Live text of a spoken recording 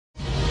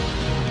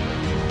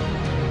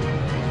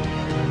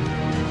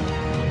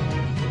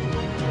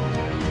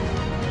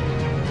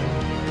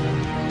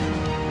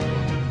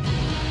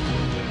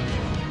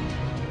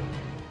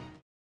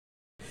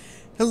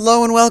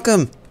Hello and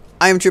welcome!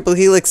 I am Triple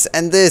Helix,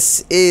 and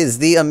this is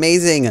the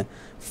amazing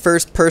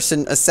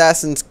first-person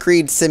Assassin's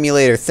Creed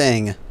simulator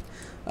thing.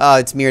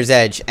 It's Mirror's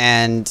Edge,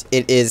 and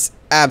it is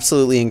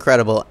absolutely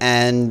incredible.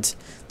 And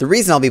the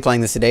reason I'll be playing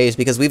this today is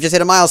because we've just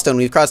hit a milestone.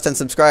 We've crossed 10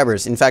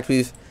 subscribers. In fact,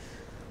 we've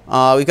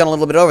gone a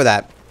little bit over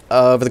that.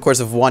 Over the course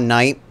of one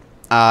night,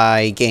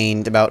 I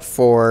gained about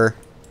 3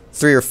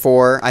 or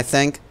 4, I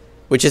think,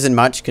 which isn't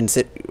much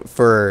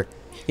for,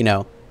 you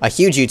know, a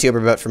huge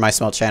YouTuber, but for my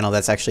small channel,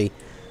 that's actually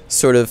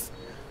sort of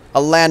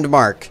a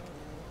landmark.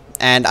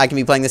 And I can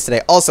be playing this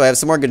today. Also, I have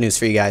some more good news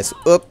for you guys.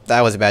 Oop,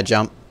 that was a bad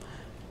jump.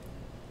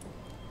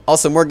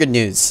 Also, more good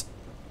news.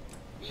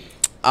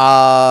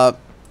 Now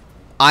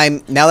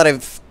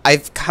that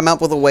I've come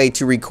up with a way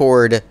to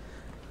record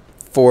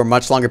for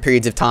much longer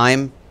periods of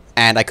time,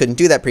 and I couldn't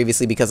do that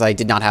previously because I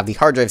did not have the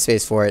hard drive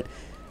space for it,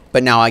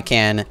 but now I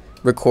can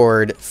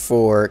record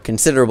for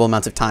considerable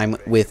amounts of time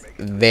with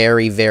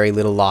very, very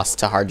little loss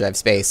to hard drive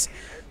space.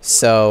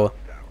 So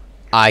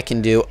I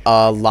can do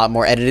a lot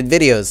more edited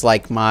videos,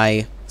 like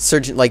my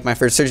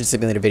first Surgeon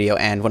Simulator video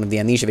and one of the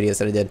Amnesia videos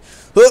that I did.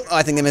 Oop,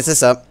 I think I messed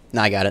this up.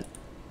 No, I got it.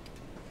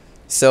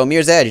 So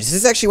Mirror's Edge. This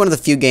is actually one of the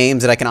few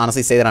games that I can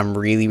honestly say that I'm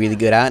really, really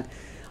good at.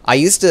 I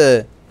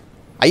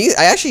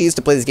actually used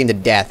to play this game to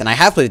death, and I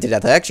have played it to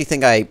death. I actually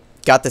think I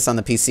got this on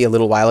the PC a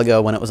little while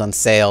ago when it was on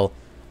sale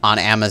on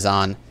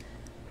Amazon.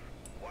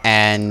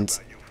 And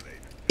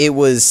it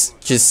was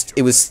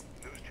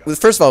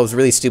first of all, it was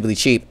really stupidly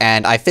cheap,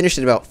 and I finished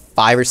it about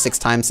 5 or 6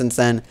 times since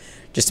then,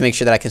 just to make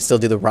sure that I can still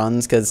do the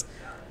runs, because,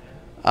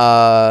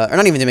 or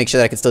not even to make sure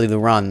that I can still do the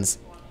runs,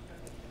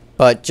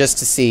 but just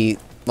to see,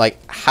 like,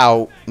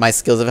 how my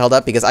skills have held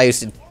up, because I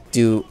used to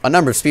do a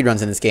number of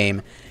speedruns in this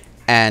game,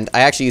 and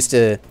I actually used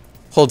to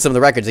hold some of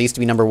the records. I used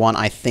to be number 1,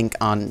 I think,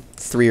 on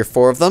 3 or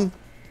 4 of them.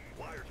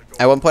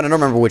 At one point, I don't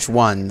remember which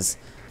ones,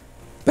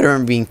 but I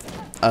remember being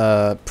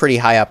pretty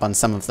high up on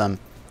some of them.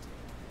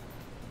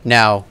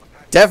 Now,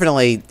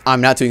 definitely,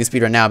 I'm not doing a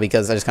speedrun now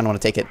because I just kind of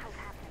want to take it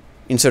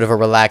in sort of a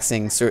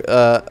relaxing,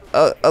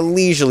 a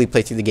leisurely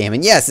play through the game.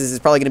 And yes, this is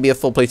probably going to be a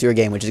full playthrough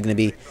game, which is going to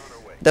be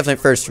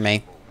definitely first for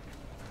me.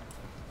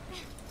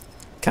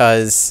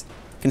 Because,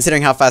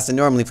 considering how fast I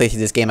normally play through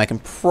this game, I can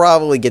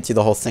probably get through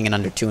the whole thing in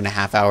under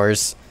 2.5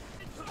 hours.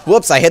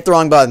 Whoops, I hit the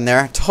wrong button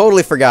there.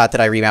 Totally forgot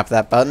that I remapped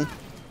that button.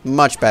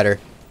 Much better.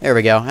 There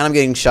we go. And I'm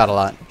getting shot a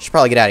lot. Should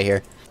probably get out of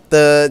here.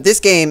 This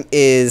game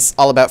is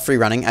all about free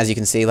running, as you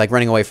can see, like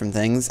running away from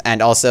things,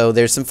 and also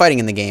there's some fighting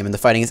in the game, and the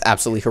fighting is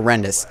absolutely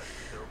horrendous.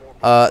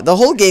 The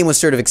whole game was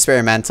sort of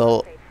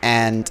experimental,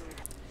 and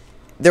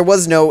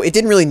it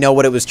didn't really know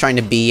what it was trying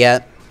to be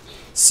yet,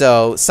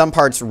 so some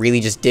parts really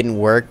just didn't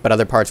work, but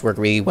other parts work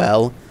really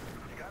well.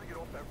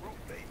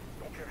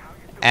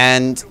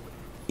 And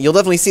you'll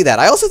definitely see that.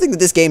 I also think that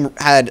this game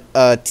had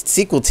a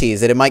sequel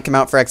tease, that it might come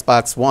out for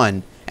Xbox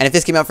One. And if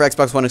this came out for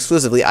Xbox One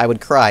exclusively, I would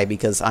cry,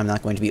 because I'm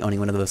not going to be owning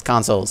one of those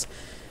consoles.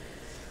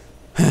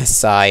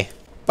 Sigh.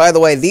 By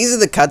the way, these are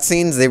the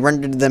cutscenes. They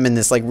rendered them in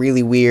this like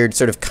really weird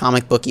sort of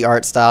comic booky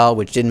art style,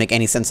 which didn't make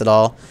any sense at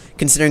all,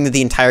 considering that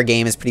the entire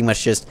game is pretty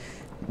much just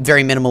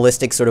very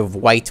minimalistic, sort of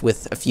white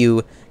with a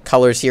few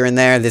colors here and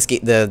there.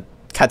 The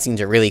cutscenes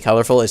are really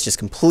colorful. It's just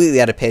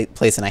completely out of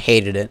place, and I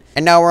hated it.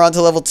 And now we're on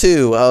to level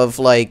 2 of,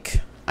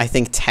 like, I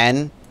think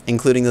 10,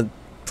 including the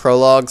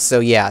prologue. So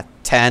yeah,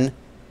 10.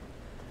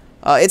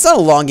 It's not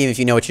a long game if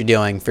you know what you're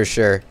doing, for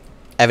sure.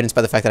 Evidenced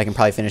by the fact that I can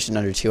probably finish it in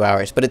under 2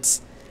 hours. But it's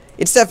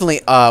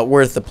definitely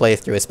worth the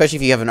playthrough, especially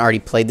if you haven't already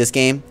played this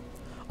game.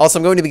 Also,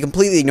 I'm going to be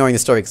completely ignoring the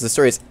story, because the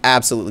story is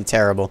absolutely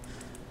terrible.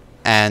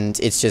 And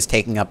it's just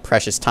taking up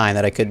precious time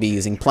that I could be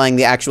using playing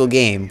the actual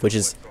game, which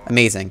is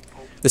amazing.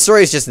 The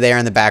story is just there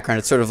in the background.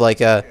 It's sort of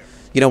like a,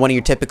 you know, one of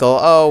your typical,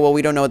 oh, well,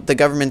 we don't know what the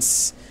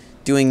government's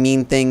doing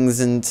mean things,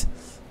 and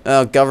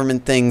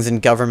government things,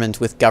 and government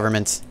with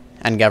government,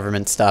 and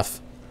government stuff.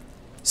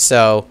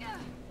 So,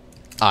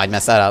 I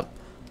messed that up.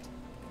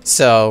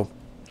 So,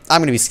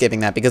 I'm going to be skipping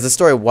that because the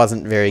story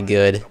wasn't very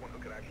good.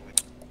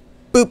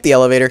 Boop, the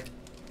elevator.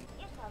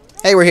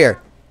 Hey, we're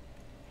here.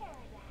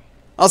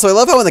 Also, I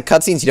love how in the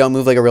cutscenes you don't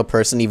move like a real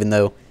person, even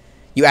though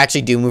you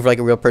actually do move like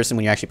a real person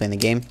when you're actually playing the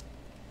game.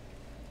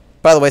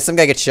 By the way, some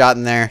guy gets shot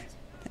in there,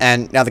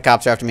 and now the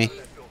cops are after me,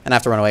 and I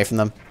have to run away from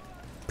them.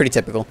 Pretty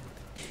typical.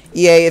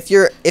 EA,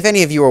 if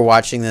any of you are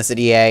watching this at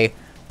EA,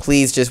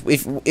 please just,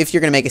 if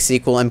you're going to make a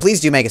sequel, and please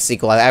do make a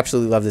sequel. I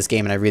absolutely love this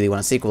game, and I really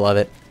want a sequel of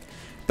it.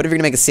 But if you're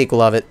going to make a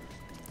sequel of it,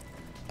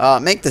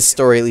 make the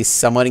story at least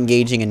somewhat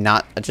engaging and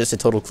not just a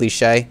total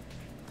cliche.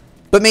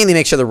 But mainly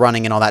make sure the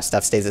running and all that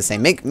stuff stays the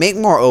same. Make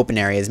more open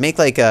areas. Make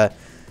like a,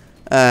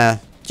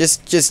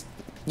 just,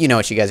 you know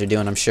what you guys are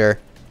doing, I'm sure.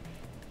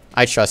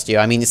 I trust you.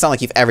 I mean, it's not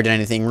like you've ever done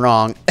anything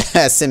wrong.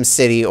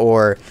 SimCity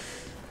or,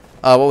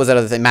 what was that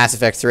other thing? Mass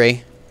Effect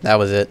 3. That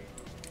was it.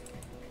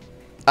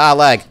 Ah,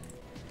 lag.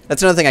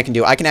 That's another thing I can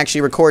do. I can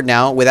actually record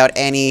now without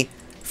any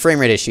frame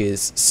rate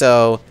issues.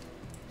 So,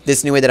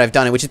 this new way that I've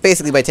done it, which is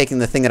basically by taking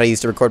the thing that I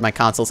used to record my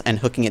consoles and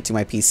hooking it to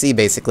my PC,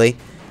 basically.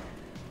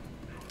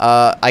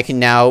 I can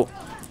now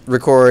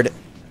record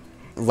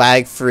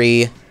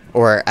lag-free,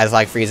 or as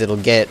lag-free as it'll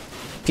get,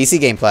 PC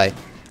gameplay.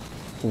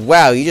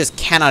 Wow, you just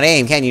cannot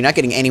aim, can you? Not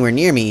getting anywhere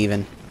near me,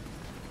 even.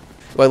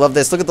 Oh, I love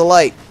this. Look at the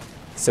light.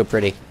 So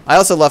pretty. I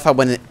also love how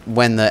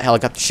when the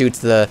helicopter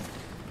shoots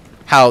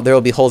how there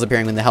will be holes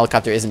appearing when the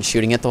helicopter isn't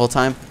shooting it the whole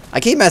time. I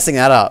keep messing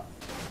that up.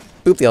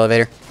 Boop the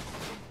elevator.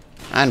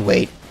 And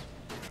wait.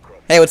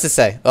 Hey, what's this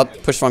say? Oh,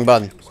 push the wrong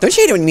button. Don't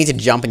you hate it when you need to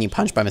jump and you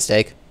punch by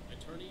mistake?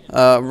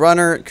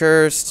 Runner,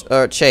 cursed,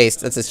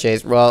 chased. That's his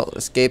chase. Well,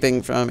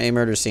 escaping from a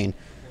murder scene.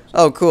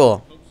 Oh,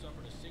 cool.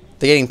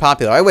 They're getting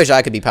popular. I wish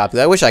I could be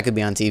popular. I wish I could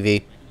be on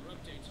TV.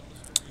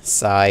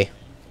 Sigh.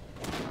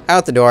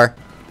 Out the door.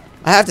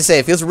 I have to say,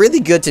 it feels really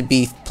good to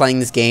be playing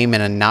this game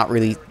in a not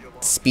really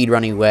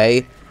speedrunning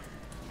way.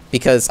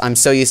 Because I'm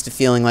so used to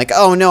feeling like,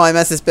 oh no, I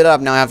messed this bit up.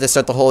 Now I have to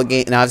start the whole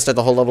game. Now I have to start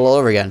the whole level all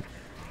over again.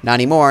 Not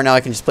anymore. Now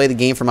I can just play the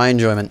game for my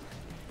enjoyment.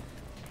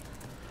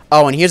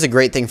 Oh, and here's a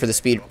great thing for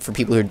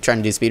people who are trying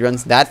to do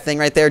speedruns. That thing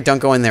right there, don't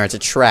go in there. It's a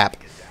trap.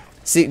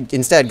 See,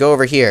 instead, go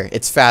over here.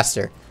 It's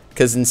faster.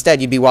 Because instead,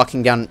 you'd be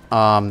walking down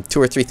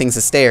 2 or 3 things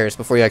of stairs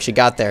before you actually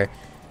got there.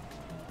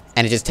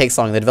 And it just takes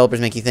long. The developers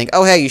make you think,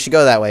 oh, hey, you should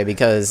go that way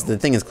because the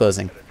thing is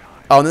closing.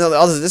 Oh, and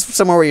also, this is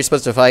somewhere where you're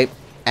supposed to fight.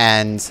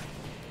 And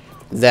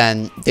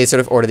then they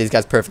sort of order these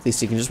guys perfectly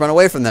so you can just run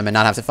away from them and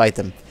not have to fight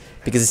them.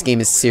 Because this game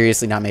is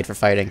seriously not made for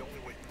fighting.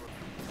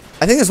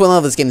 I think there's one level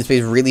of this game that's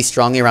based really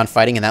strongly around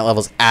fighting, and that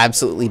level's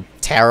absolutely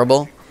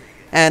terrible.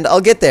 And I'll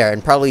get there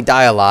and probably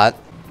die a lot.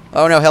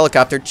 Oh no,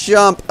 helicopter,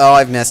 jump! Oh,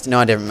 I've missed. No,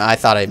 I didn't. I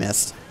thought I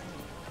missed.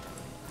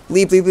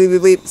 Leap, leap, leap,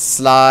 leap, leap.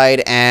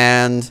 Slide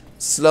and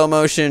slow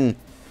motion.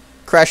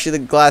 Crash through the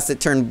glass that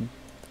turned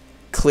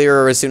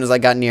clearer as soon as I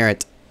got near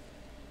it.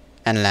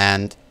 And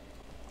land.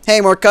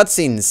 Hey, more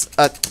cutscenes.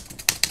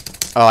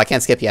 Oh, I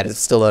can't skip yet. It's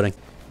still loading.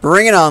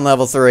 Bring it on,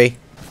 level 3.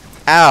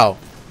 Ow.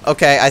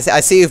 Okay, I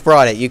see you've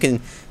brought it. You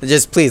can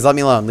just, please, let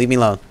me alone. Leave me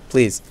alone.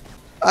 Please.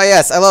 Oh,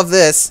 yes, I love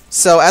this.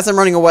 So, as I'm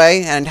running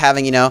away and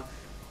having, you know,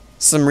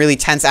 some really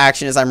tense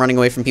action as I'm running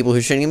away from people who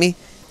are shooting at me,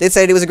 they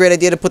decided it was a great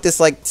idea to put this,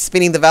 like,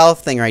 spinning the valve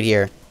thing right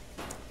here.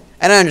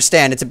 And I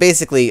understand, it's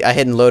basically a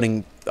hidden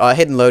loading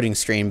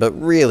screen, but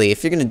really,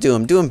 if you're gonna do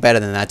them better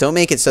than that. Don't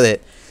make it so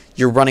that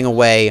you're running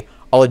away,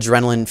 all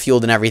adrenaline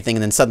fueled and everything,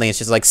 and then suddenly it's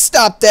just like,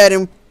 stop dead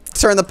and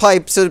turn the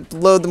pipe to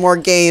load the more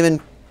game and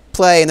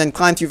play, and then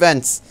climb through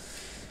vents.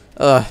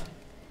 Ugh.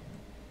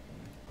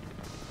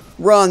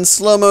 Run,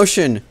 slow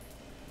motion.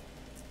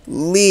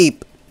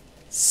 Leap.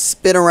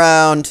 Spin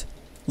around.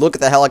 Look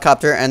at the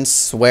helicopter and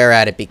swear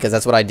at it, because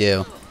that's what I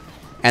do.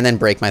 And then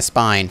break my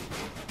spine.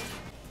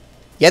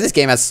 Yeah, this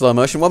game has slow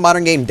motion. What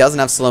modern game doesn't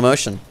have slow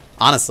motion?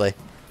 Honestly.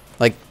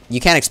 Like,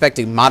 you can't expect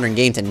a modern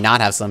game to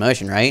not have slow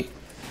motion, right?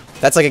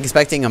 That's like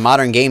expecting a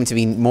modern game to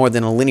be more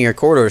than a linear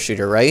corridor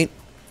shooter, right?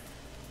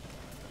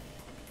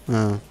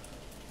 Oh.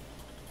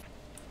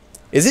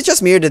 Is it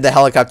just me, or did the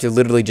helicopter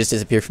literally just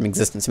disappear from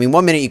existence? I mean,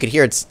 one minute you could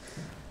hear its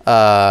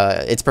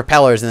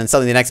propellers, and then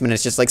suddenly the next minute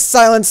it's just like,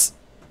 silence!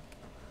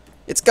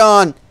 It's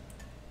gone!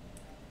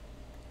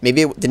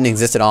 Maybe it didn't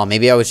exist at all.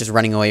 Maybe I was just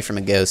running away from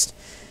a ghost.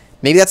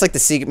 Maybe that's like the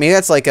secret. Maybe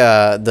that's like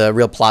the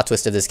real plot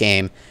twist of this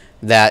game,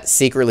 that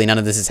secretly none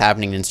of this is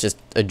happening and it's just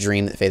a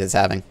dream that Faith is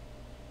having.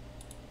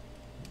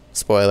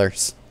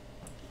 Spoilers.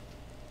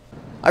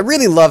 I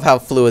really love how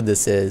fluid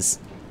this is.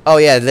 Oh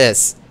yeah,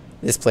 this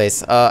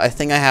place. I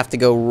think I have to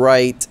go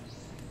right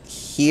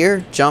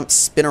here, jump,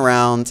 spin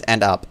around,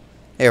 and up.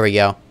 There we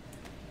go.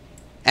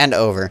 And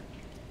over.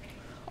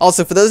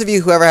 Also, for those of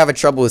you who ever have a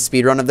trouble with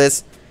speedrun of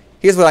this,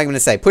 here's what I'm going to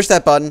say. Push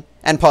that button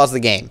and pause the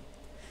game.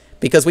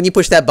 Because when you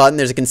push that button,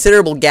 there's a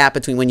considerable gap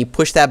between when you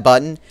push that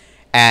button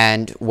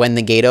and when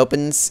the gate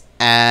opens,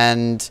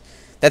 and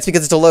that's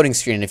because it's a loading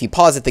screen. And if you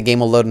pause it, the game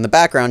will load in the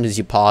background as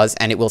you pause,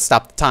 and it will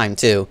stop the time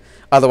too.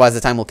 Otherwise,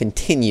 the time will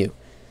continue.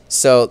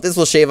 So this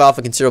will shave off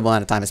a considerable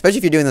amount of time, especially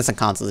if you're doing this on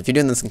consoles. If you're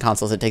doing this on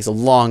consoles, it takes a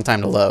long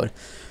time to load.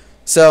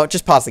 So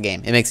just pause the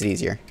game. It makes it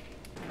easier.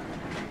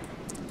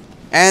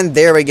 And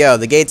there we go.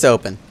 The gate's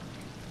open.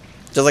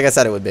 Just like I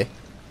said it would be.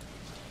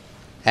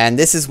 And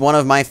this is one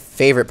of my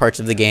favorite parts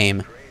of the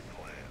game.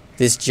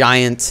 This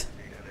giant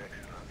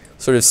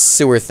sort of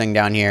sewer thing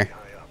down here.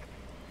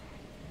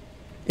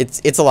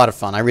 It's a lot of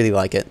fun. I really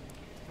like it.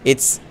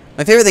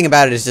 My favorite thing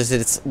about it is just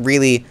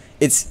that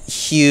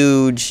it's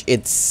huge.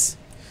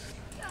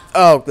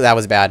 Oh, that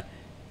was bad.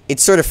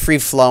 It's sort of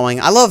free-flowing.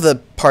 I love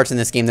the parts in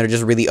this game that are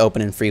just really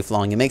open and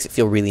free-flowing. It makes it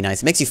feel really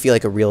nice. It makes you feel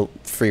like a real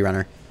free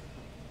runner,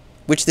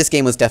 which this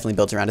game was definitely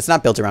built around. It's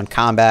not built around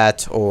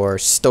combat or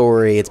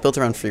story. It's built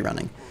around free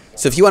running.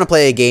 So if you want to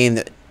play a game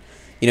that,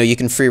 you know, you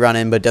can free run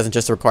in but doesn't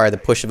just require the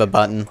push of a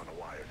button,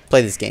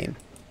 play this game.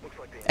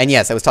 And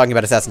yes, I was talking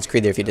about Assassin's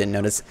Creed there if you didn't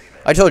notice.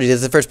 I told you, this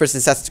is the first-person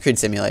Assassin's Creed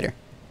simulator.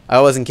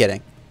 I wasn't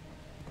kidding.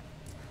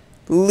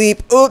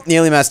 Leap. Oop,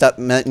 nearly messed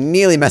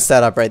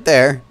that up right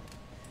there.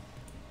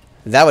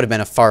 That would have been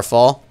a far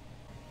fall.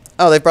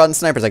 Oh, they've brought in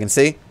snipers, I can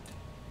see.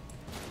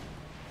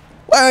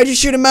 Why would you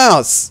shoot a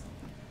mouse?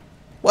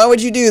 Why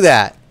would you do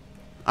that?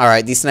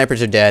 Alright, these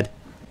snipers are dead.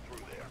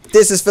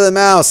 This is for the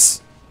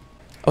mouse.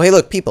 Oh, hey,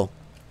 look, people.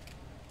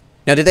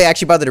 Now, did they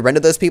actually bother to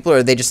render those people, or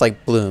are they just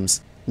like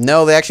blooms?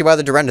 No, they actually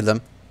bothered to render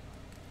them.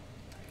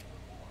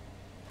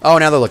 Oh,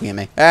 now they're looking at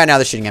me. Ah, now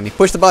they're shooting at me.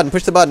 Push the button,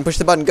 push the button, push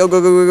the button. Go,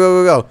 go, go, go,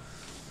 go, go, go.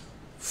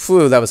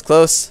 Phew, that was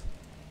close.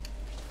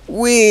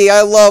 Wee,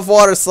 I love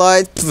water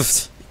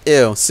slides.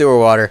 Ew, sewer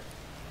water.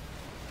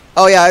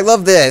 Oh yeah, I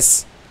love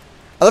this.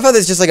 I love how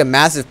there's just like a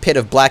massive pit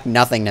of black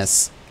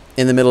nothingness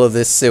in the middle of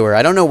this sewer.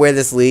 I don't know where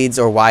this leads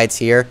or why it's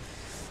here.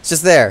 It's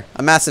just there.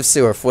 A massive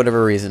sewer for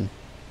whatever reason.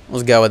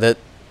 Let's go with it.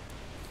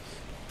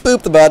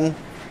 Boop the button.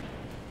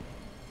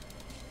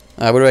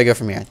 Where do I go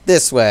from here?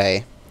 This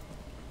way.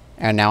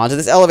 And now onto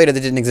this elevator that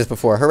didn't exist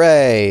before.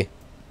 Hooray!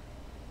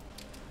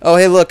 Oh,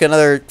 hey, look,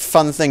 another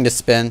fun thing to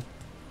spin.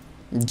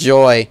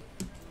 Joy.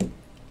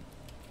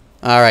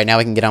 Alright, now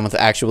we can get on with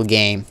the actual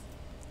game.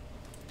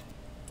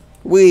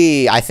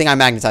 Whee! I think I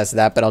magnetized to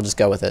that, but I'll just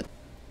go with it.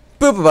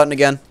 Boop a button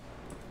again.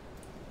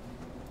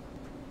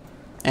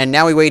 And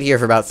now we wait here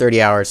for about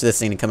 30 hours for this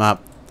thing to come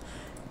up.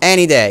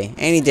 Any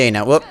day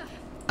now. Whoop.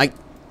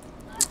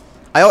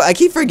 I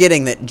keep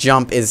forgetting that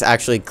jump is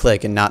actually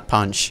click and not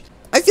punch.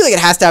 I feel like it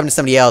has to happen to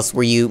somebody else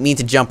where you mean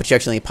to jump but you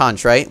actually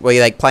punch, right? Where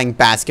you're like playing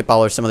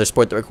basketball or some other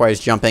sport that requires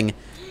jumping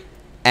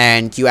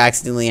and you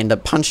accidentally end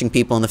up punching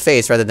people in the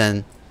face rather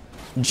than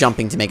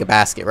jumping to make a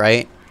basket,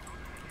 right?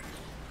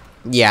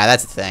 Yeah,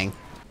 that's the thing.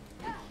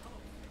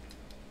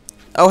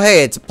 Oh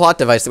hey, it's a plot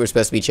device that we're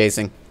supposed to be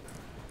chasing.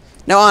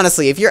 Now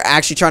honestly, if you're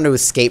actually trying to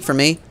escape from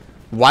me,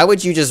 why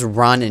would you just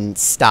run and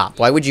stop?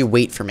 Why would you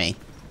wait for me?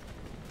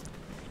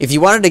 If you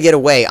wanted to get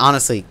away,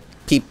 honestly,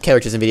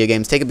 characters in video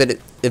games, take a bit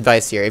of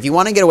advice here. If you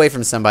want to get away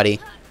from somebody,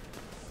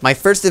 my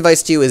first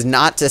advice to you is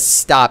not to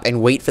stop and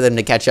wait for them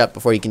to catch up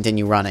before you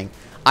continue running.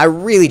 I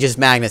really just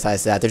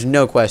magnetized that. There's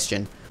no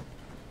question.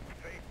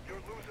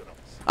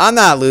 I'm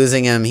not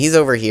losing him. He's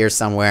over here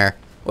somewhere.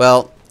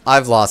 Well,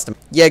 I've lost him.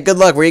 Yeah, good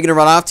luck. Where are you going to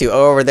run off to?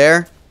 Oh, over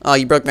there? Oh,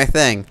 you broke my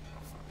thing.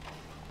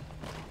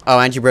 Oh,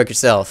 and you broke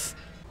yourself.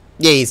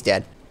 Yeah, he's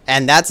dead.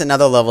 And that's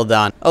another level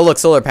done. Oh, look,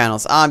 solar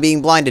panels. Ah, I'm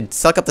being blinded.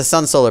 Suck up the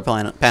sun, solar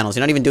panels.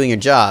 You're not even doing your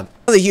job.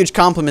 One of the huge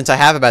compliments I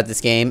have about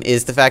this game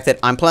is the fact that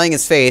I'm playing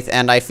as Faith,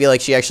 and I feel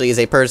like she actually is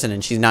a person,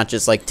 and she's not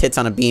just, like, tits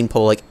on a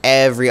beanpole like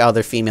every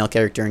other female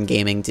character in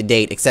gaming to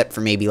date, except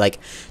for maybe, like,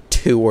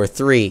 2 or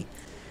 3.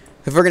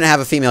 If we're gonna have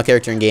a female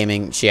character in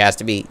gaming, she has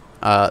to be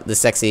the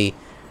sexy,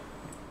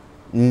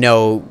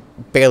 no,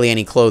 barely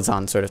any clothes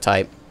on sort of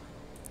type.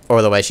 Or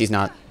otherwise she's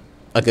not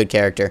a good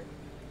character.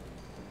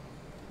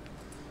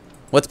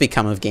 What's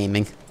become of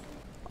gaming?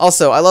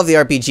 Also, I love the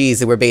RPGs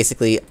that were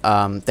basically,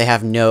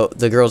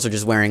 the girls are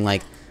just wearing,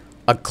 like,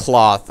 a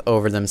cloth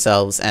over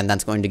themselves, and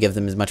that's going to give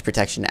them as much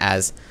protection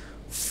as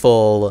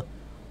full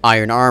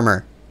iron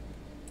armor.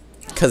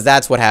 Because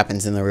that's what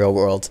happens in the real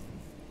world.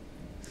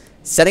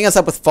 Setting us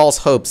up with false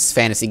hopes,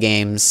 fantasy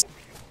games.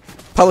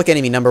 Public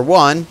enemy number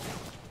 1.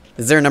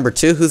 Is there a number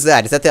 2? Who's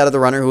that? Is that the other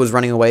runner who was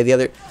running away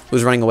who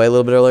was running away a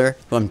little bit earlier?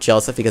 Who I'm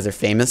jealous of because they're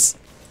famous?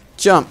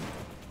 Jump!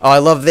 Oh, I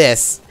love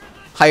this.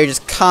 How you're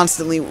just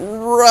constantly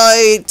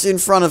right in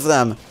front of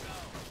them.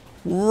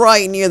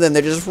 Right near them.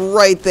 They're just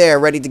right there,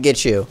 ready to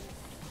get you.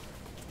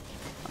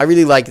 I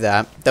really like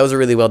that. That was a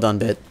really well done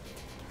bit.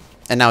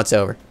 And now it's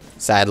over.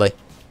 Sadly.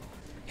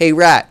 Hey,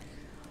 rat.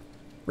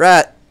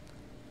 Rat.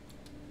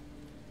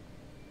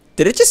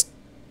 Did it just...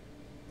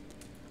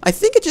 I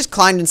think it just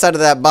climbed inside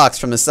of that box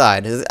from the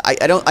side. I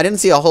didn't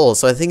see a hole,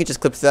 so I think it just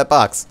clipped through that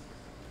box.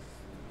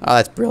 Oh,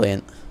 that's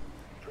brilliant.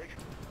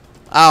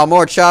 Oh,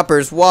 more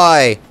choppers.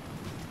 Why?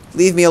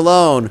 Leave me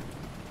alone.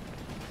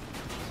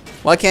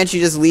 Why can't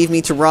you just leave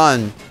me to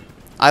run?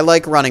 I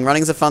like running.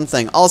 Running's a fun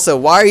thing. Also,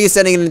 why are you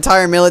sending an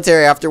entire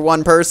military after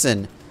one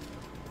person?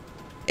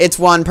 It's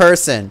one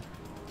person.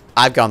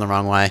 I've gone the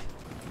wrong way.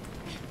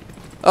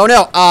 Oh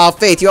no. Oh,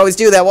 Faith, you always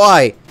do that.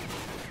 Why?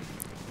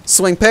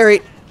 Swing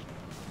parry.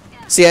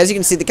 See, as you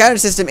can see, the counter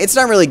system, it's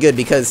not really good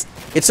because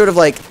it's sort of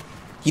like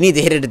you need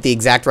to hit it at the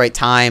exact right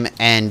time,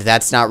 and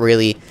that's not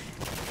really...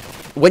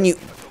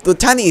 The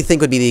time that you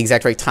think would be the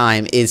exact right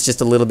time is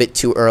just a little bit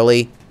too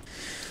early.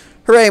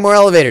 Hooray, more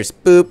elevators.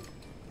 Boop.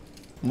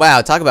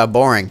 Wow, talk about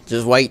boring.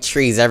 Just white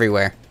trees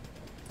everywhere.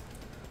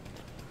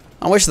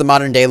 I wish the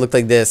modern day looked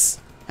like this.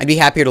 I'd be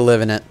happier to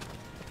live in it.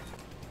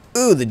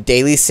 Ooh, the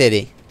Daily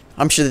City.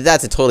 I'm sure that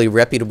that's a totally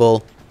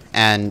reputable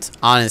and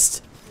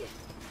honest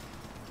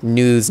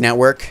news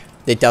network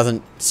that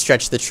doesn't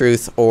stretch the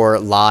truth or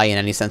lie in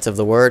any sense of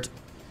the word.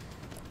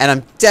 And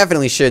I'm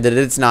definitely sure that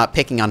it's not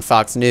picking on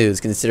Fox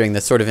News, considering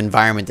the sort of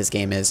environment this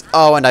game is.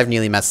 Oh, and I've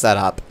nearly messed that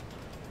up.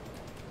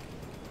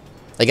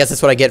 I guess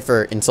that's what I get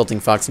for insulting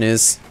Fox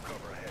News.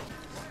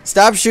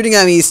 Stop shooting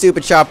at me, you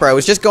stupid chopper. I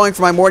was just going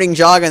for my morning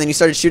jog, and then you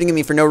started shooting at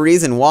me for no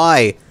reason.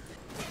 Why?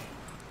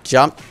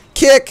 Jump.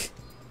 Kick!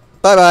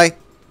 Bye-bye.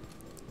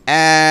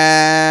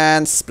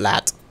 And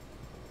splat.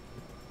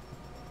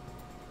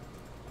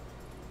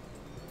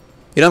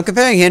 You know, I'm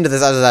comparing him to the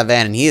size of that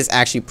van, and he is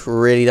actually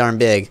pretty darn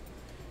big.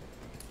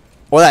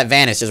 Or that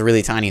van is just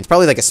really tiny. It's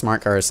probably like a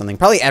smart car or something.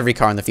 Probably every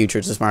car in the future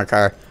is a smart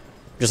car.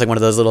 Just like one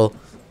of those little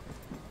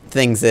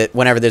things that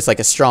whenever there's like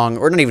a strong,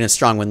 or not even a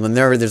strong wind,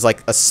 whenever there's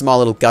like a small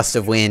little gust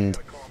of wind,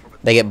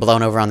 they get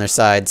blown over on their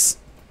sides.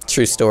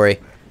 True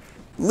story.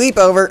 Leap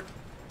over.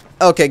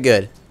 Okay,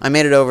 good. I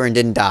made it over and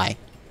didn't die.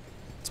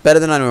 It's better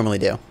than I normally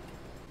do.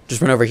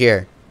 Just run over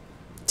here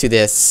to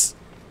this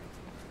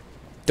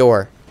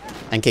door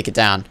and kick it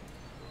down.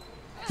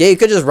 Yeah, you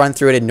could just run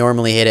through it and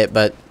normally hit it,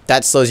 but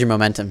that slows your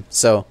momentum.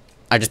 So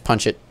I just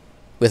punch it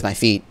with my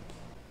feet.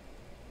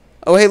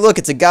 Oh, hey, look,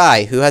 it's a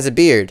guy who has a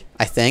beard,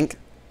 I think.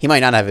 He might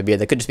not have a beard.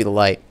 That could just be the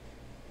light.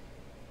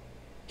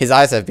 His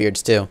eyes have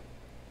beards, too.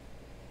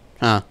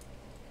 Huh.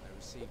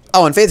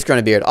 Oh, and Faith's grown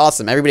a beard.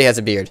 Awesome. Everybody has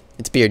a beard.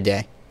 It's beard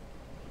day.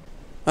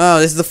 Oh,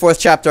 this is the 4th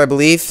chapter, I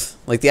believe.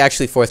 Like, the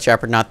actually 4th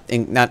chapter, not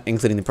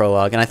including the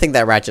prologue. And I think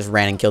that rat just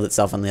ran and killed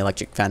itself on the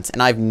electric fence.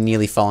 And I've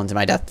nearly fallen to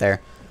my death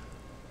there.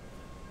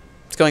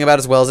 It's going about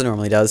as well as it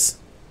normally does.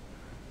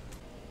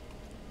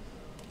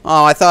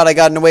 Oh, I thought I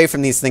gotten away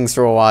from these things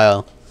for a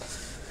while.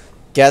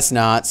 Guess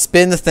not.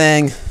 Spin the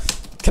thing.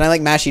 Can I,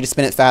 like, mash you to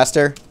spin it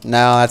faster?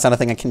 No, that's not a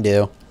thing I can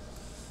do.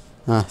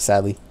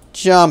 Sadly.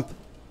 Jump.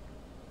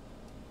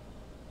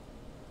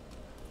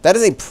 That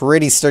is a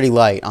pretty sturdy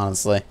light,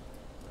 honestly.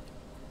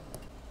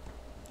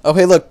 Oh,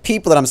 hey, look,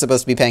 people that I'm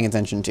supposed to be paying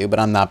attention to, but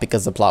I'm not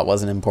because the plot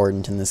wasn't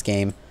important in this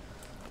game.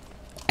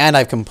 And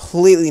I've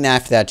completely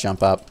naffed that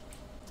jump up.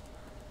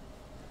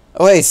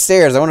 Oh, hey,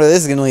 stairs. I wonder what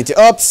this is going to lead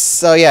to.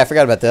 Oops! Oh, yeah, I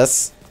forgot about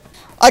this.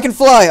 I can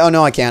fly! Oh,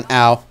 no, I can't.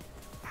 Ow.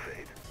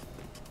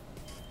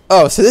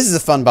 Oh, so this is a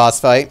fun boss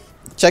fight.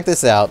 Check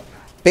this out.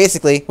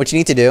 Basically, what you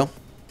need to do,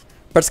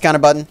 press the counter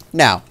button,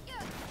 now.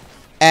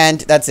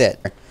 And that's it.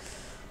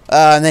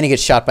 And then you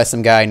get shot by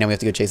some guy, and then we have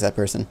to go chase that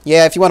person.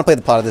 Yeah, if you want to play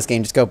the plot of this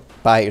game, just go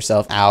buy it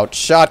yourself. Ouch.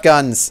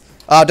 Shotguns.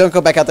 Oh, don't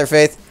go back out there,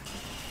 Faith.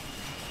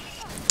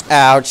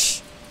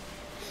 Ouch.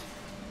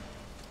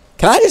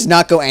 Can I just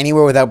not go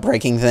anywhere without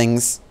breaking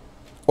things?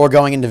 Or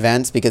going into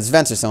vents, because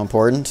vents are so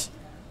important.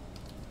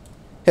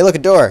 Hey, look, a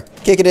door.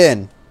 Kick it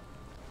in.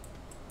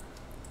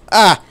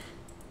 Ah!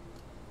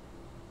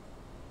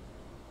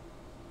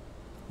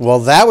 Well,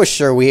 that was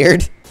sure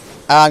weird.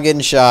 I'm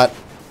getting shot.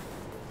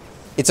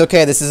 It's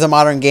okay, this is a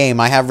modern game.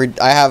 I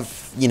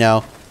have, you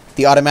know,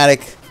 the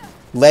automatic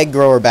leg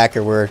grower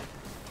backer where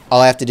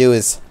all I have to do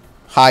is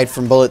hide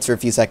from bullets for a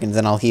few seconds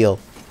and I'll heal.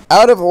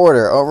 Out of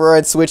order.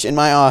 Override switch in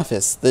my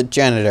office. The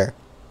janitor.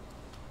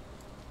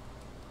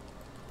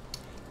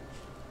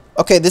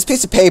 Okay, this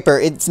piece of paper,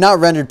 it's not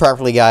rendered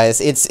properly, guys.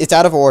 It's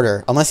out of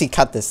order. Unless he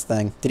cut this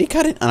thing. Did he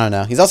cut it? I don't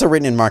know. He's also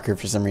written in marker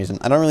for some reason.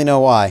 I don't really know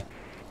why.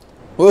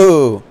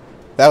 Woo!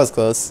 That was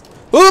close.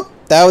 Whoop!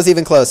 That was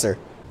even closer.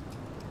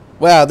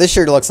 Wow, this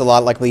sure looks a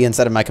lot like the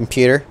inside of my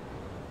computer.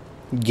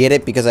 Get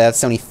it? Because I have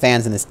so many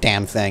fans in this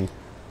damn thing.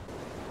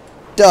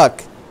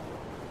 Duck.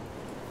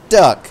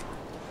 Duck.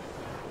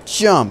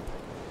 Jump.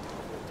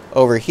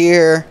 Over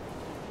here.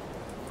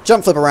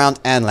 Jump, flip around,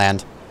 and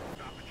land.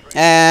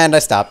 And I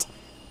stopped.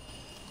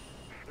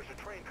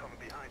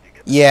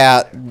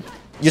 Yeah,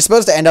 you're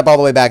supposed to end up all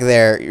the way back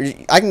there.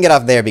 I can get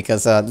off there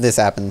because this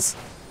happens.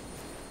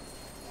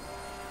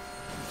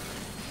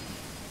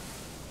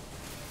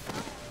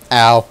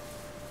 Ow.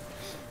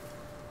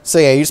 So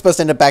yeah, you're supposed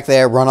to end up back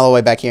there, run all the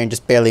way back here, and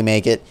just barely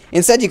make it.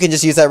 Instead, you can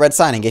just use that red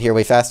sign and get here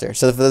way faster.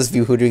 So for those of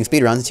you who are doing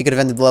speedruns, you could have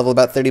ended the level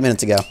about 30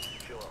 minutes ago.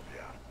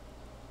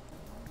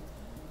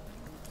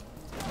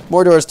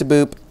 More doors to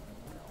boop.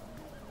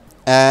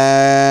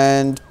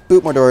 And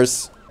boop, more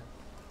doors.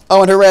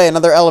 Oh, and hooray,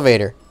 another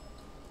elevator.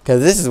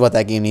 Because this is what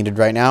that game needed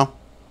right now.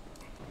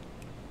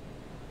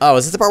 Oh,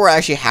 is this the part where I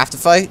actually have to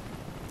fight?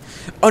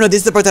 Oh no, this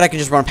is the part that I can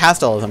just run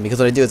past all of them. Because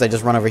what I do is I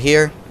just run over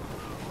here.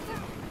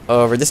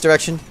 Over this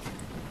direction.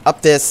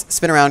 Up this,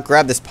 spin around,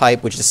 grab this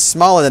pipe, which is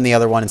smaller than the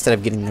other one instead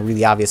of getting the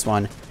really obvious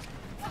one.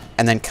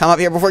 And then come up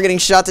here before getting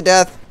shot to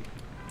death.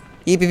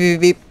 Beep, beep, beep,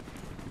 beep.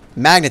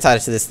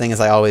 Magnetize to this thing as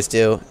I always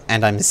do.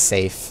 And I'm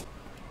safe.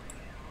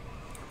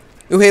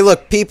 Ooh, hey,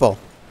 look, people.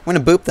 I'm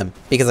going to boop them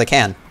because I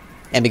can.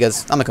 And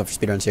because I'm going to go for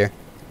speedruns here.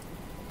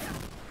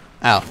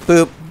 Ow.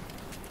 Boop.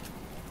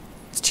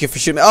 It's for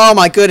shooting me. Oh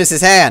my goodness,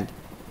 his hand.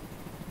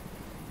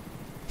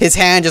 His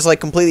hand just like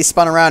completely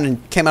spun around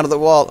and came out of the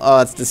wall. Oh,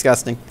 that's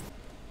disgusting.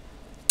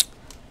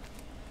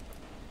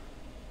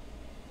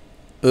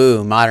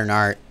 Ooh, modern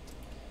art.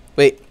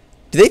 Wait,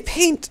 did they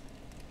paint?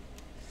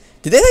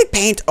 Did they like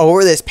paint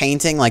over this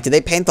painting? Like, did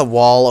they paint the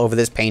wall over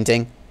this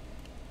painting?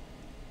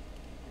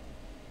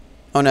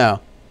 Oh no.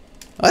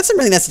 Oh, that's some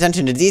really nice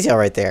attention to detail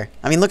right there.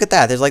 I mean, look at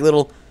that. There's like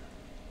little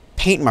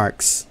paint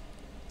marks.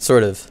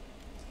 Sort of.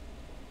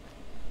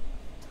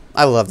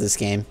 I love this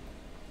game.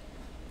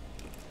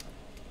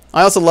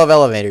 I also love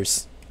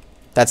elevators.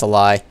 That's a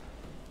lie.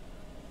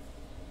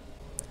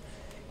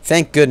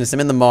 Thank goodness I'm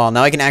in the mall.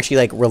 Now I can actually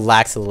like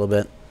relax a little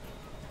bit.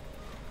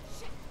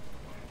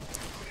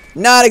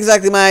 Not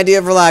exactly my idea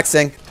of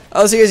relaxing.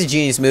 Oh, so here's a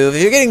genius move.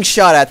 If you're getting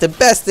shot at, the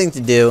best thing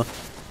to do,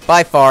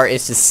 by far,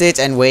 is to sit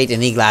and wait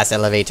in the glass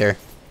elevator.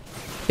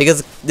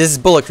 Because this is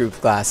bulletproof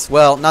glass.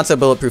 Well, not so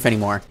bulletproof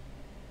anymore.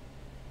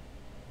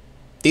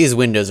 These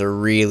windows are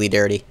really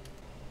dirty.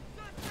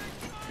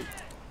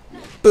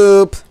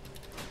 Boop.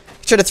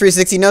 Try to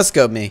 360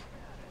 no-scope me.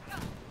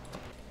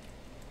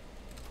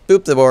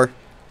 Boop the boar.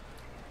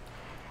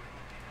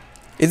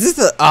 Is this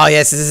the... Oh,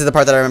 yes, this is the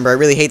part that I remember. I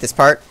really hate this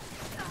part.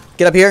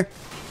 Get up here.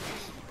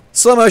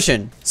 Slow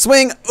motion.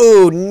 Swing.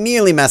 Ooh,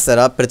 nearly messed that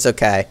up, but it's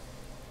okay.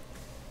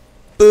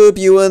 Boop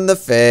you in the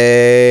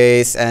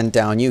face, and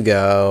down you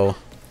go.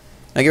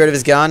 Now get rid of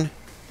his gun.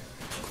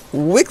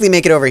 Quickly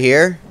make it over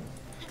here.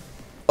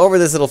 Over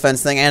this little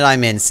fence thing, and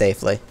I'm in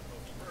safely.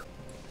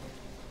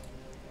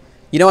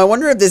 You know, I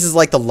wonder if this is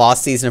like the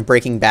lost season of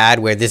Breaking Bad,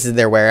 where this is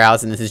their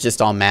warehouse and this is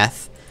just all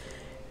meth.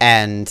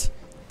 And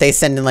they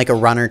send in like a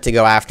runner to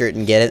go after it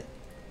and get it.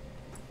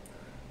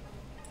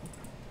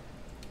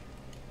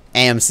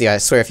 AMC, I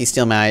swear if you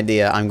steal my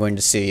idea, I'm going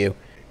to sue you.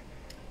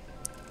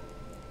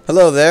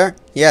 Hello there.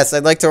 Yes,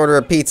 I'd like to order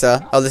a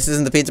pizza. Oh, this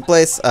isn't the pizza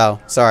place? Oh,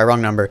 sorry,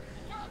 wrong number.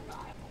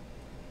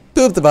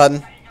 Boop the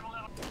button.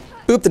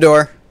 Boop the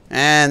door.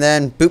 And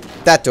then boop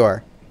that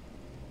door.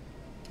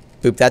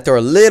 Boop that door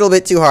a little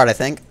bit too hard, I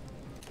think.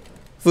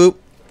 Boop.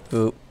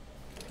 Boop.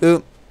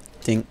 Boop.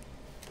 Ding.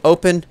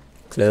 Open.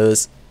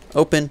 Close.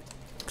 Open.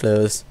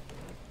 Close.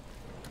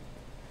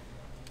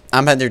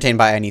 I'm entertained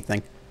by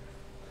anything.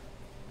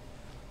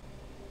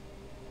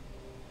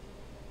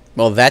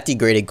 Well, that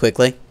degraded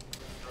quickly.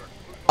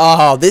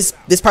 Oh, this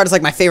part is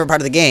like my favorite part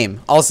of the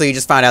game. Also, you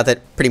just found out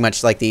that pretty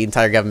much like the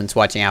entire government's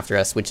watching after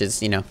us, which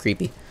is, you know,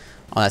 creepy.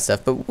 All that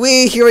stuff. But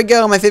here we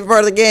go, my favorite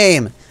part of the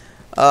game.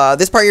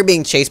 This part you're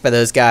being chased by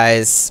those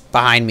guys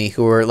behind me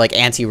who are like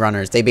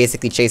anti-runners. They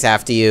basically chase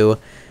after you,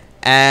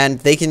 and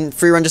they can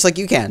free run just like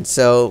you can.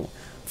 So,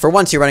 for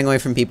once, you're running away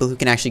from people who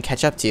can actually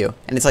catch up to you.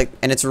 And it's like,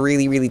 and it's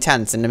really, really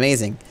tense and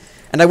amazing.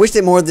 And I wish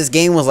that more of this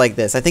game was like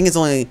this. I think it's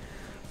only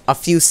a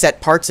few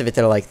set parts of it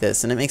that are like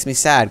this, and it makes me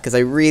sad because I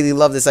really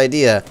love this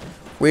idea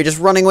where you're just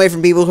running away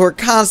from people who are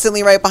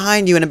constantly right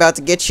behind you and about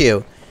to get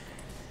you.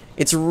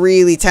 It's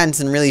really tense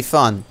and really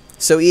fun.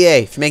 So EA,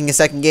 if you're making a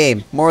second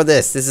game, more of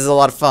this. This is a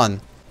lot of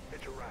fun.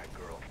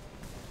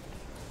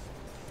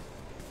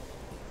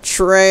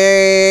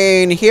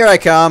 Train, here I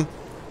come.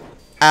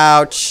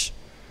 Ouch.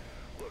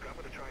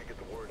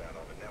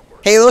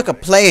 Hey, look, a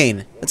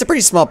plane. It's a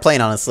pretty small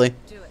plane, honestly.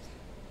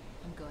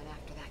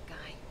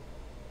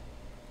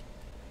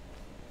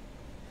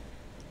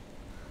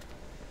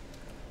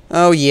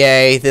 Oh,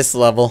 yay, this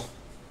level.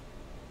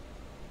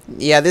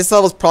 Yeah, this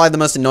level is probably the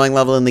most annoying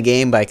level in the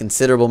game by a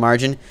considerable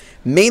margin.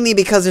 Mainly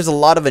because there's a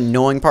lot of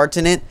annoying parts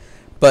in it,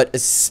 but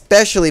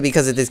especially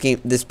because of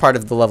this part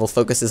of the level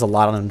focuses a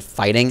lot on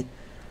fighting.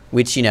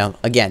 Which, you know,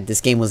 again,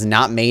 this game was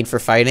not made for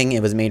fighting,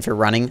 it was made for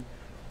running.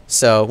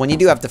 So, when you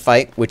do have to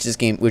fight, which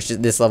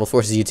this level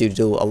forces you to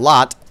do a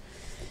lot,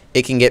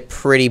 it can get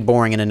pretty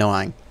boring and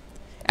annoying.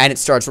 And it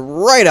starts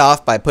right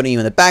off by putting you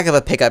in the back of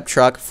a pickup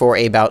truck for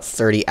about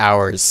 30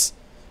 hours.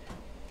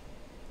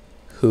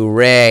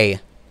 Hooray.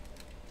 What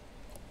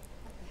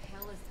the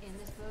hell is in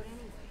this boat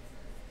anyway?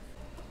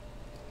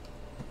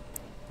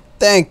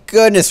 Thank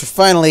goodness we're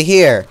finally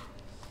here.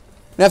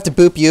 I'm gonna have to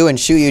boop you and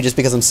shoot you just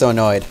because I'm so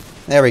annoyed.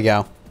 There we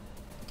go.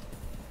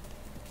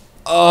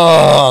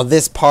 Oh,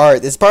 this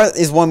part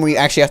is one where you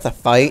actually have to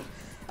fight.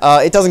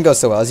 It doesn't go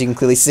so well, as you can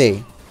clearly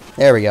see.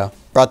 There we go.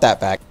 Brought that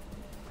back.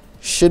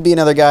 Should be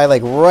another guy,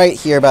 like, right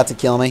here about to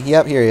kill me.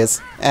 Yep, here he is.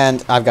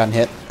 And I've gotten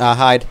hit.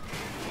 Hide.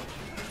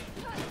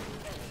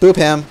 Boop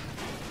him.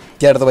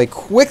 Get out of the way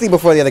quickly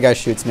before the other guy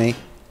shoots me.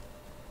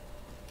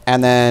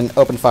 And then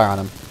open fire on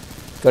him.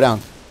 Go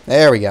down.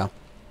 There we go.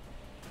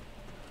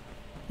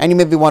 And you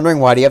may be wondering,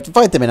 why do you have to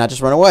fight them and not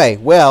just run away?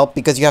 Well,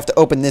 because you have to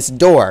open this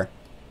door.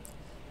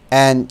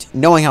 And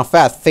knowing how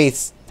fast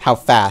Faith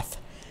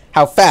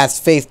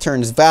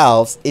turns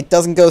valves, it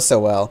doesn't go so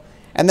well.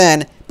 And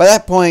then, by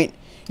that point,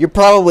 you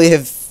probably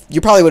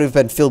would have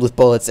been filled with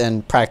bullets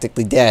and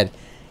practically dead.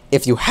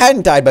 If you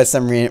hadn't died by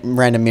some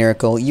random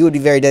miracle, you would be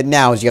very dead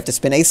now, as you have to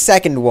spin a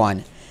second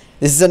one.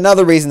 This is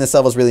another reason this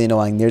level is really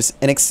annoying. There's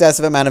an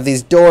excessive amount of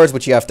these doors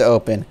which you have to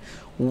open.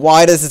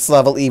 Why does this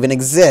level even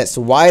exist?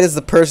 Why does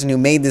the person who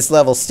made this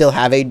level still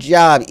have a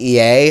job,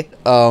 EA?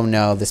 Oh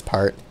no, this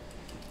part.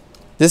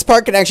 This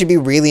part can actually be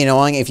really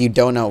annoying if you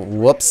don't know,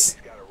 whoops.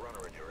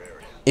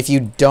 If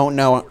you don't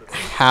know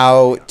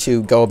how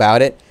to go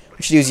about it.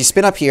 What you do is you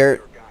spin up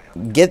here,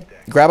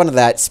 grab onto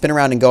that, spin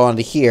around and go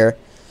onto here.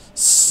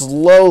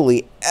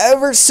 Slowly,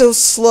 ever so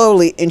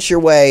slowly, inch your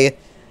way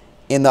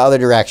in the other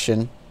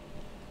direction.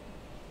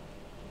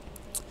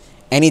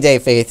 Any day,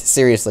 Faith,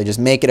 seriously, just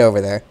make it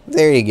over there.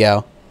 There you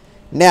go.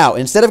 Now,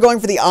 instead of going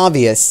for the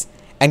obvious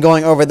and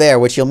going over there,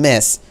 which you'll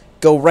miss,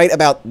 go right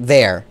about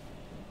there.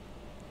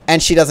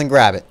 And she doesn't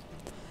grab it.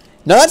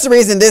 Now, that's the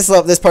reason this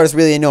part is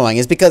really annoying,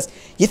 is because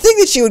you think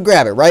that she would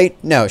grab it, right?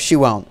 No, she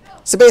won't.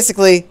 So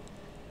basically,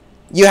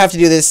 you have to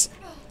do this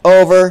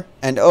over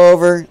and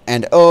over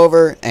and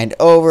over and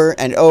over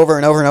and over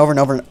and over and over and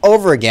over and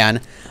over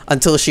again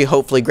until she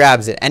hopefully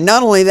grabs it. And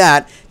not only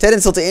that, to add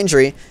insult to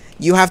injury,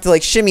 you have to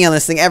like shimmy on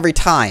this thing every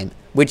time,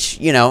 which,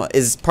 you know,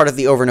 is part of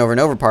the over and over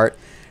and over part.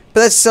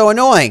 But that's so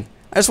annoying.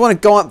 I just want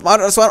to go on.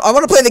 I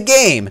want to play the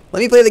game. Let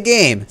me play the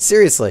game.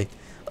 Seriously.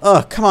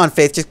 Oh, come on,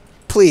 Faith. Just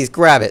please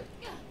grab it.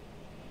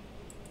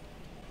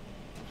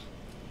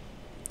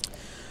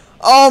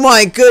 Oh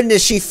my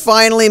goodness, she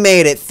finally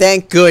made it.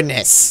 Thank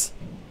goodness.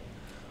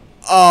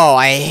 Oh,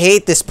 I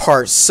hate this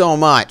part so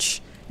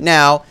much.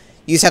 Now,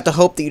 You just have to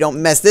hope that you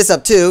don't mess this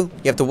up too.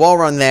 You have to wall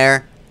run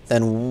there.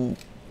 Then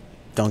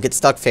don't get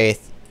stuck,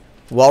 Faith.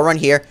 Wall run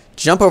here.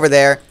 Jump over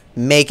there.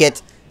 Make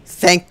it.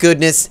 Thank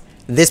goodness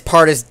this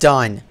part is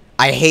done.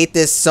 I hate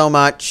this so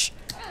much.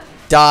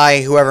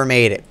 Die, whoever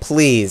made it.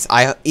 Please.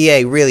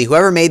 EA, really.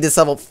 Whoever made this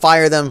level,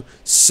 fire them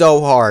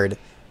so hard.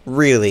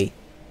 Really.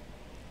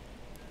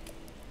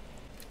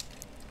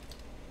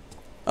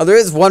 Oh, there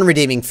is one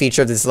redeeming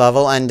feature of this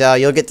level, and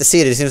you'll get to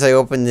see it as soon as I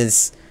open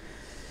this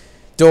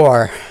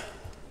door.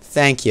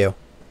 Thank you.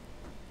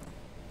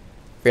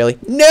 Really?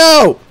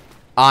 No!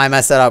 Oh, I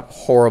messed that up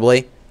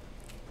horribly.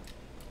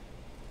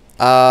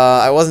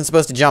 I wasn't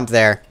supposed to jump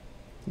there.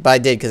 But I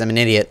did because I'm an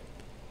idiot.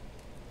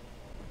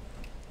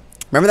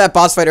 Remember that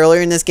boss fight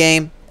earlier in this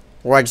game?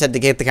 Where I just had to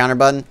hit the counter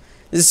button?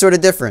 This is sort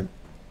of different.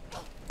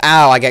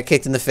 Ow, I got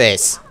kicked in the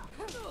face.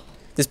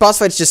 This boss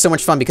fight's just so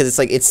much fun because it's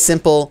like, it's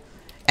simple,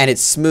 and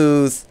it's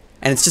smooth,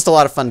 and it's just a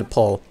lot of fun to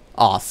pull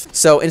off.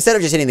 So instead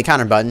of just hitting the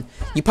counter button,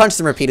 you punch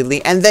them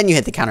repeatedly, and then you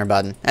hit the counter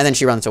button, and then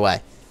she runs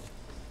away.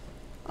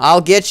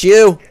 I'll get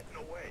you!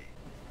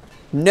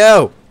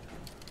 No!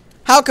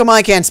 How come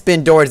I can't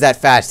spin doors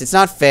that fast? It's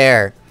not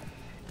fair.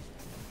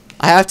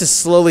 I have to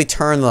slowly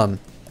turn them.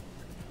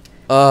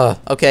 Ugh.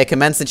 Okay,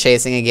 commence the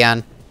chasing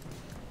again.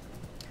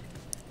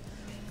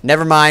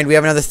 Never mind, we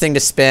have another thing to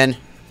spin.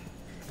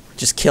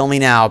 Just kill me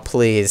now,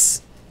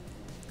 please.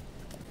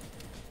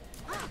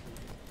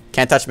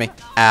 Can't touch me.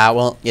 Ah,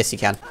 well, yes you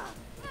can.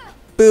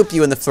 Boop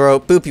you in the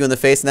throat, boop you in the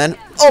face, and then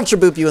ultra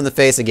boop you in the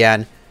face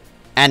again.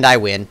 And I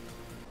win.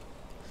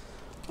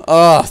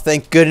 Oh,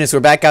 thank goodness we're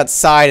back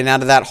outside and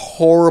out of that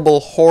horrible,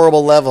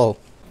 horrible level.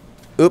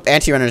 Oop,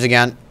 anti-runners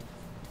again.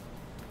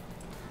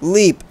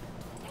 Leap.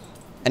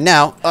 And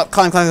now,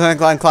 climb, climb, climb,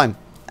 climb, climb.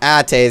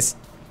 Ah, tase.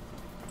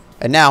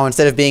 And now,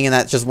 instead of being in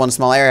that just one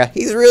small area,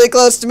 he's really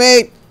close to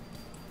me!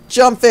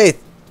 Jump,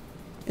 Faith!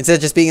 Instead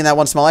of just being in that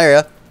one small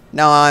area,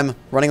 now I'm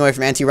running away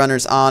from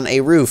anti-runners on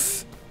a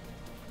roof.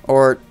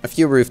 Or a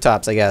few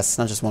rooftops, I guess.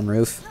 Not just one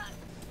roof.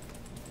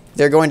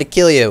 They're going to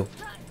kill you.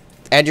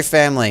 And your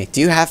family. Do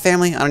you have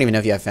family? I don't even know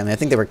if you have family. I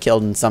think they were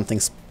killed in something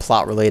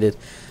plot-related.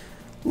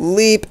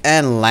 Leap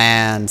and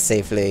land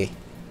safely.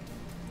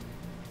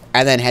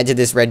 And then head to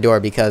this red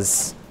door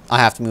because I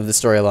have to move the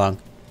story along.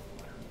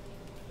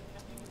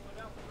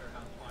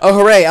 Oh,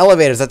 hooray,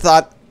 elevators. I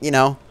thought, you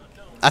know,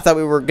 I thought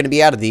we were going to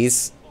be out of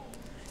these.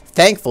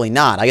 Thankfully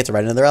not. I get to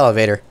ride another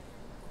elevator.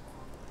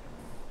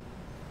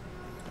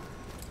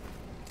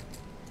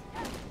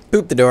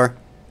 Boop the door.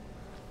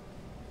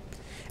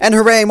 And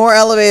hooray, more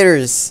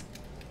elevators.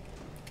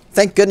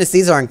 Thank goodness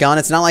these aren't gone.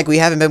 It's not like we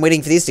haven't been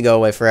waiting for these to go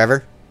away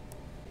forever.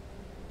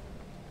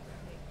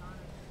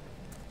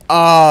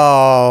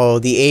 Oh,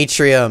 the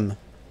atrium.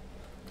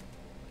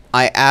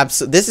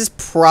 This is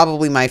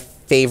probably my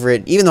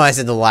favorite, even though I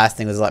said the last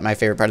thing was like my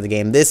favorite part of the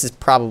game, this is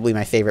probably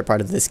my favorite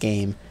part of this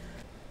game.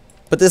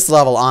 But this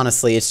level,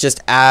 honestly, it's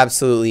just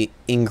absolutely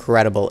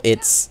incredible.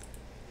 It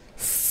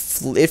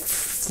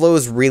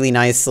flows really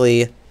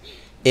nicely.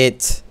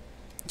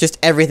 Just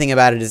everything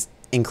about it is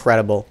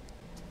incredible.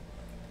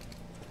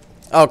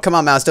 Oh, come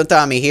on, Mouse, don't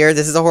die on me here.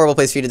 This is a horrible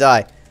place for you to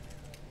die.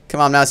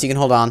 Come on, Mouse, you can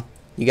hold on.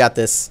 You got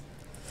this.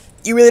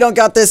 You really don't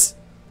got this?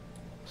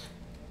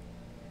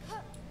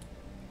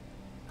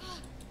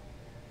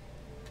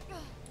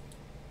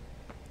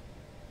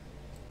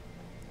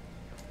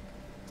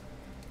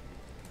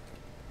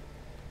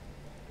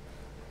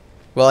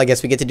 Well, I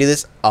guess we get to do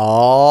this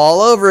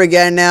all over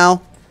again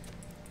now.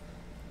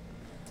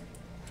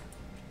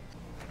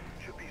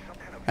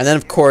 And then,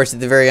 of course, at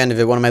the very end of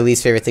it, one of my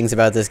least favorite things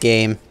about this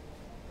game.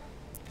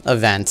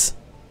 Event.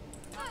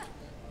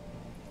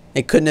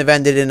 It couldn't have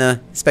ended in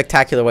a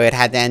spectacular way. It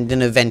had to end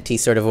in a venty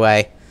sort of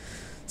way.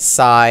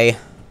 Sigh.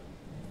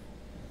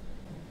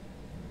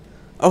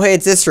 Oh, hey,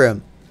 it's this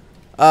room.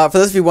 For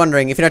those of you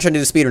wondering, if you're not trying to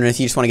do the speedrun, if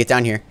you just want to get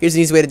down here, here's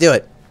an easy way to do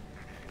it.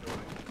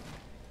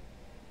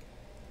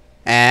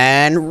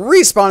 And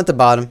respawn at the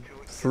bottom.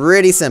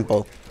 Pretty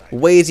simple.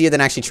 Way easier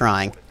than actually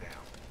trying.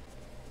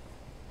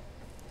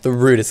 The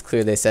route is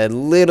clear, they said.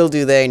 Little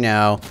do they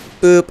know.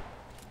 Boop.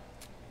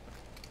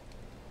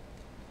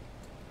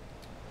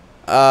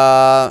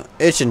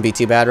 It shouldn't be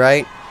too bad,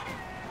 right?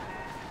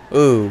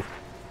 Ooh.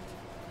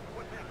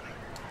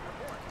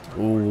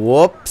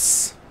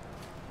 Whoops.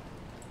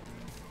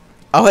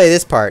 Oh, hey,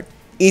 this part.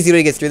 Easy way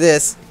to get through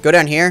this. Go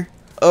down here,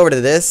 over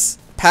to this,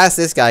 past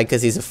this guy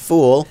because he's a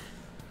fool.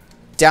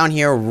 Down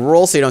here,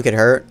 roll so you don't get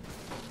hurt.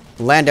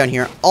 Land down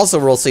here, also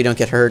roll so you don't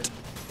get hurt.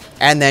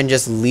 And then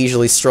just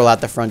leisurely stroll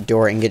out the front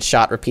door and get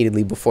shot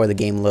repeatedly before the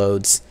game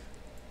loads.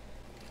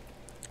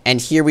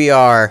 And here we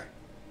are,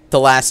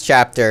 the last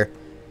chapter,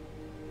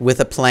 with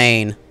a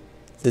plane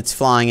that's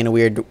flying in a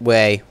weird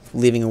way,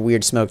 leaving a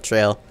weird smoke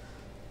trail.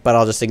 But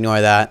I'll just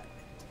ignore that.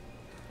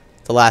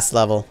 The last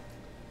level.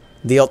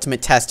 The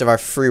ultimate test of our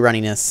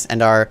free-runniness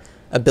and our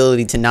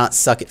ability to not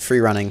suck at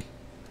free-running.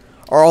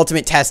 Our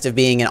ultimate test of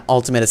being an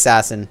ultimate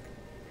assassin.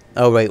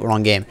 Oh wait,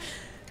 wrong game.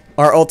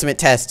 Our ultimate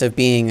test of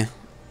being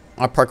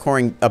a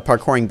parkouring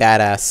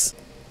badass.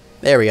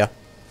 There we go.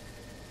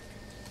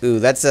 Ooh,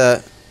 that's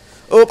a...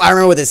 Oh, I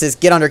remember what this is.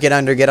 Get under, get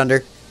under, get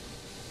under.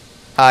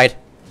 Hide.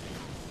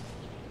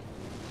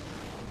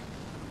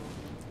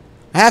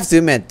 I have to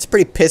admit, it's a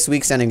pretty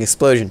piss-weak sounding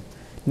explosion.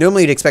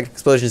 Normally you'd expect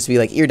explosions to be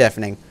like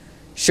ear-deafening.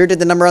 Sure did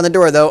the number on the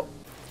door, though.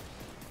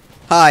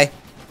 Hi.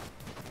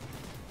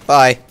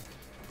 Bye.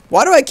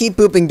 Why do I keep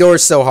booping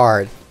doors so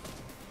hard?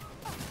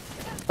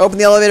 Open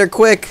the elevator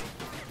quick.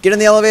 Get in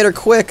the elevator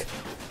quick.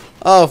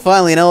 Oh,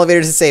 finally, an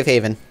elevator's a safe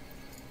haven.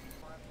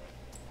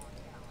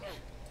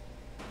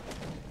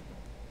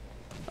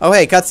 Oh,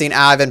 hey, cutscene.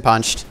 Ah, I've been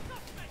punched.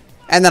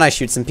 And then I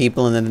shoot some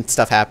people and then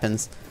stuff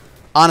happens.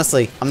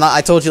 Honestly,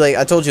 I told you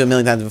a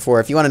million times before,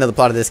 if you want to know the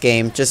plot of this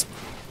game, just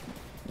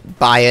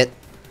buy it.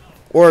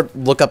 Or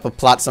look up a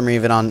plot summary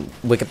of it on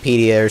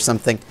Wikipedia or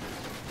something.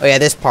 Oh yeah,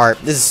 this part.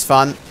 This is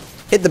fun.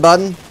 Hit the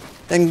button,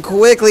 then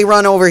quickly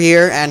run over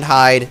here and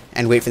hide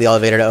and wait for the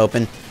elevator to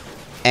open.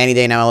 Any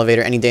day now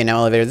elevator, any day now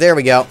elevator. There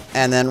we go.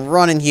 And then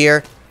run in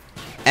here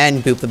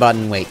and boop the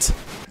button and wait.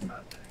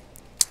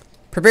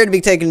 Prepare to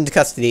be taken into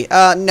custody.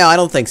 No, I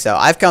don't think so.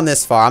 I've come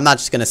this far. I'm not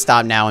just going to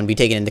stop now and be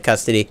taken into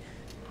custody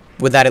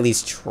without at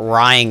least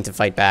trying to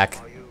fight back.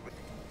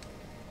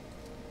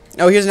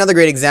 Oh, here's another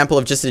great example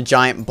of just a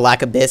giant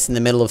black abyss in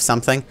the middle of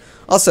something.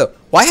 Also,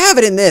 why have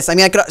it in this? I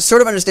mean, I could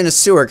sort of understand a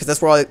sewer because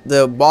that's where all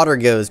the water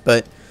goes,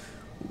 but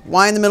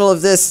why in the middle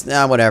of this?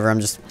 Whatever. I'm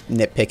just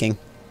nitpicking.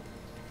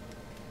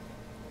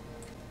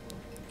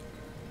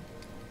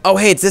 Oh,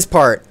 hey, it's this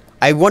part.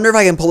 I wonder if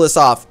I can pull this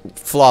off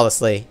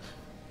flawlessly.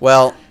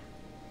 Well,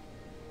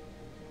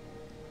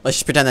 let's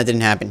just pretend that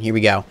didn't happen. Here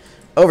we go.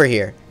 Over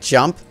here.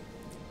 Jump.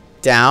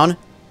 Down.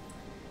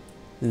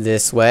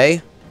 This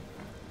way.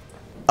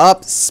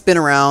 Up. Spin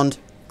around.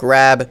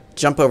 Grab.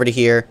 Jump over to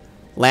here.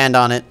 Land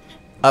on it.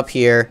 Up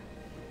here.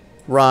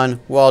 Run.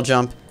 Wall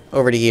jump.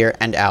 Over to here.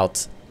 And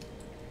out.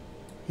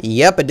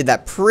 Yep, I did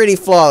that pretty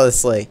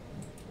flawlessly.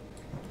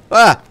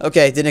 Ah!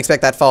 Okay, didn't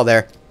expect that fall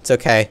there. It's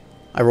okay.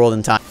 I rolled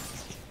in time.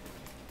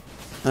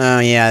 Oh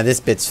yeah, this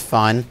bit's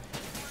fun.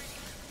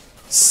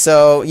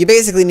 So, you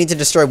basically need to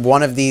destroy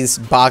one of these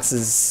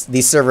boxes,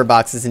 these server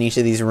boxes in each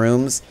of these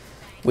rooms,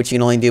 which you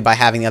can only do by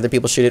having the other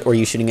people shoot it or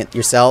you shooting it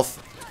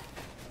yourself.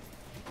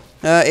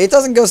 It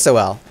doesn't go so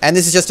well. And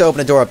this is just to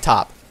open a door up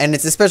top. And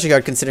it's especially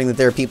hard considering that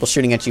there are people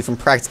shooting at you from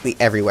practically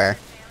everywhere.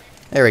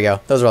 There we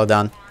go. Those are all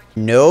done.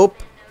 Nope.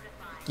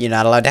 You're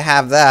not allowed to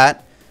have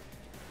that.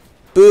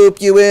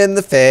 Boop you in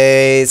the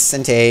face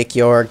and take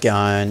your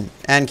gun.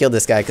 And kill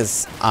this guy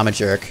because I'm a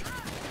jerk.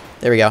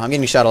 There we go. I'm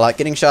getting shot a lot.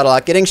 Getting shot a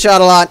lot. Getting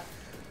shot a lot.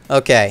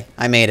 Okay.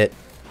 I made it.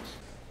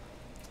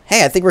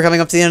 Hey, I think we're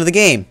coming up to the end of the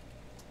game.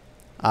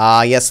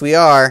 Ah, yes we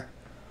are.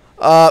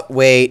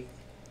 Wait.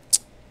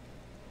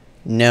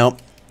 Nope.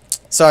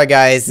 Sorry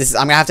guys.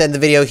 I'm gonna have to end the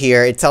video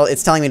here.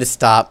 It's telling me to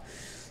stop.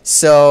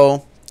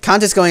 So,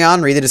 contest going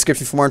on. Read the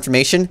description for more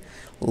information.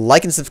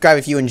 Like and subscribe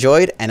if you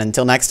enjoyed. And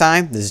until next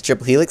time, this is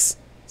Triple Helix.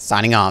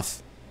 Signing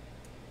off.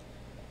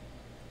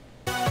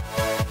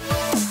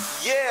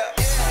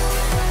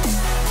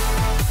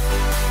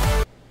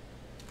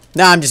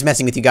 Nah, I'm just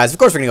messing with you guys. Of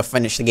course we're gonna go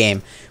finish the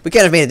game. We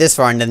can't have made it this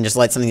far and then just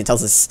let something that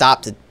tells us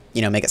stop to,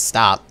 you know, make us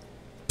stop.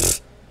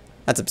 Pfft,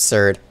 that's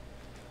absurd.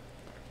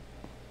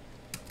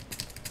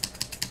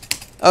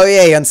 Oh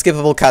yay,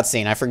 unskippable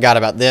cutscene. I forgot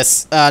about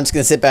this. I'm just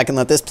gonna sit back and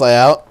let this play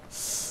out.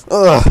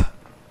 Ugh.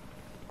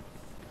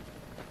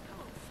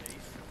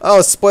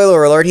 Oh,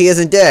 spoiler alert, he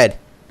isn't dead.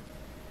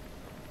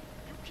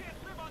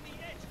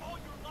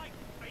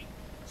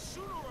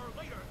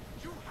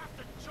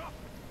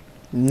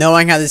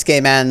 Knowing how this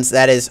game ends,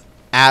 that is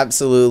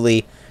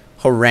absolutely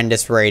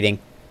horrendous rating.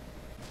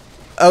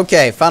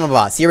 Okay, final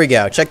boss. Here we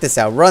go. Check this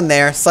out. Run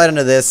there, slide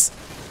under this,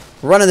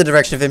 run in the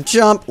direction of him,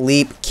 jump,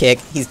 leap, kick.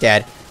 He's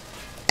dead.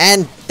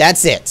 And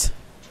that's it.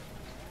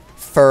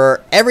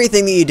 For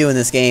everything that you do in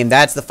this game,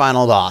 that's the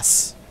final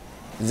boss.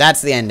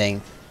 That's the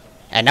ending.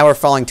 And now we're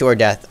falling to our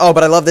death. Oh,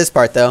 but I love this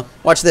part, though.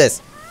 Watch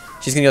this.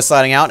 She's gonna go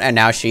sliding out, and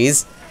now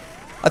she's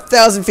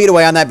 1,000 feet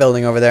away on that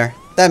building over there.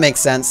 That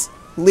makes sense.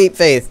 Leap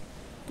faith.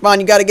 Come on,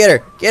 you gotta get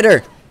her. Get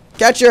her.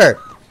 Catch her.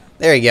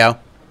 There you go.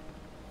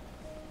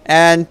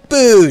 And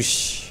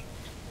boosh.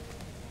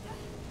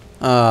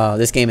 Oh,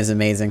 this game is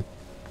amazing.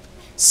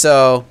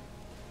 So,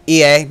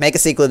 EA, make a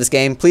sequel to this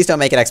game. Please don't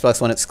make it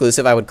Xbox One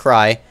exclusive. I would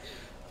cry.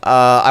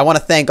 I want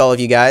to thank all of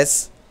you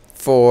guys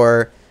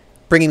for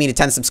bringing me to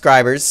 10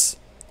 subscribers.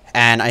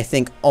 And I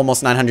think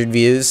almost 900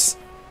 views.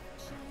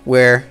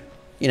 Where,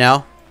 you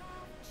know,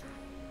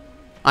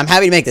 I'm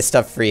happy to make this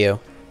stuff for you.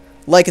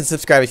 Like and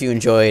subscribe if you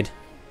enjoyed.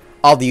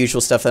 All the usual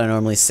stuff that I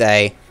normally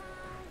say.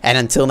 And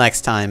until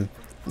next time,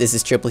 this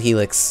is Triple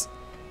Helix,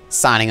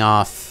 signing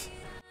off.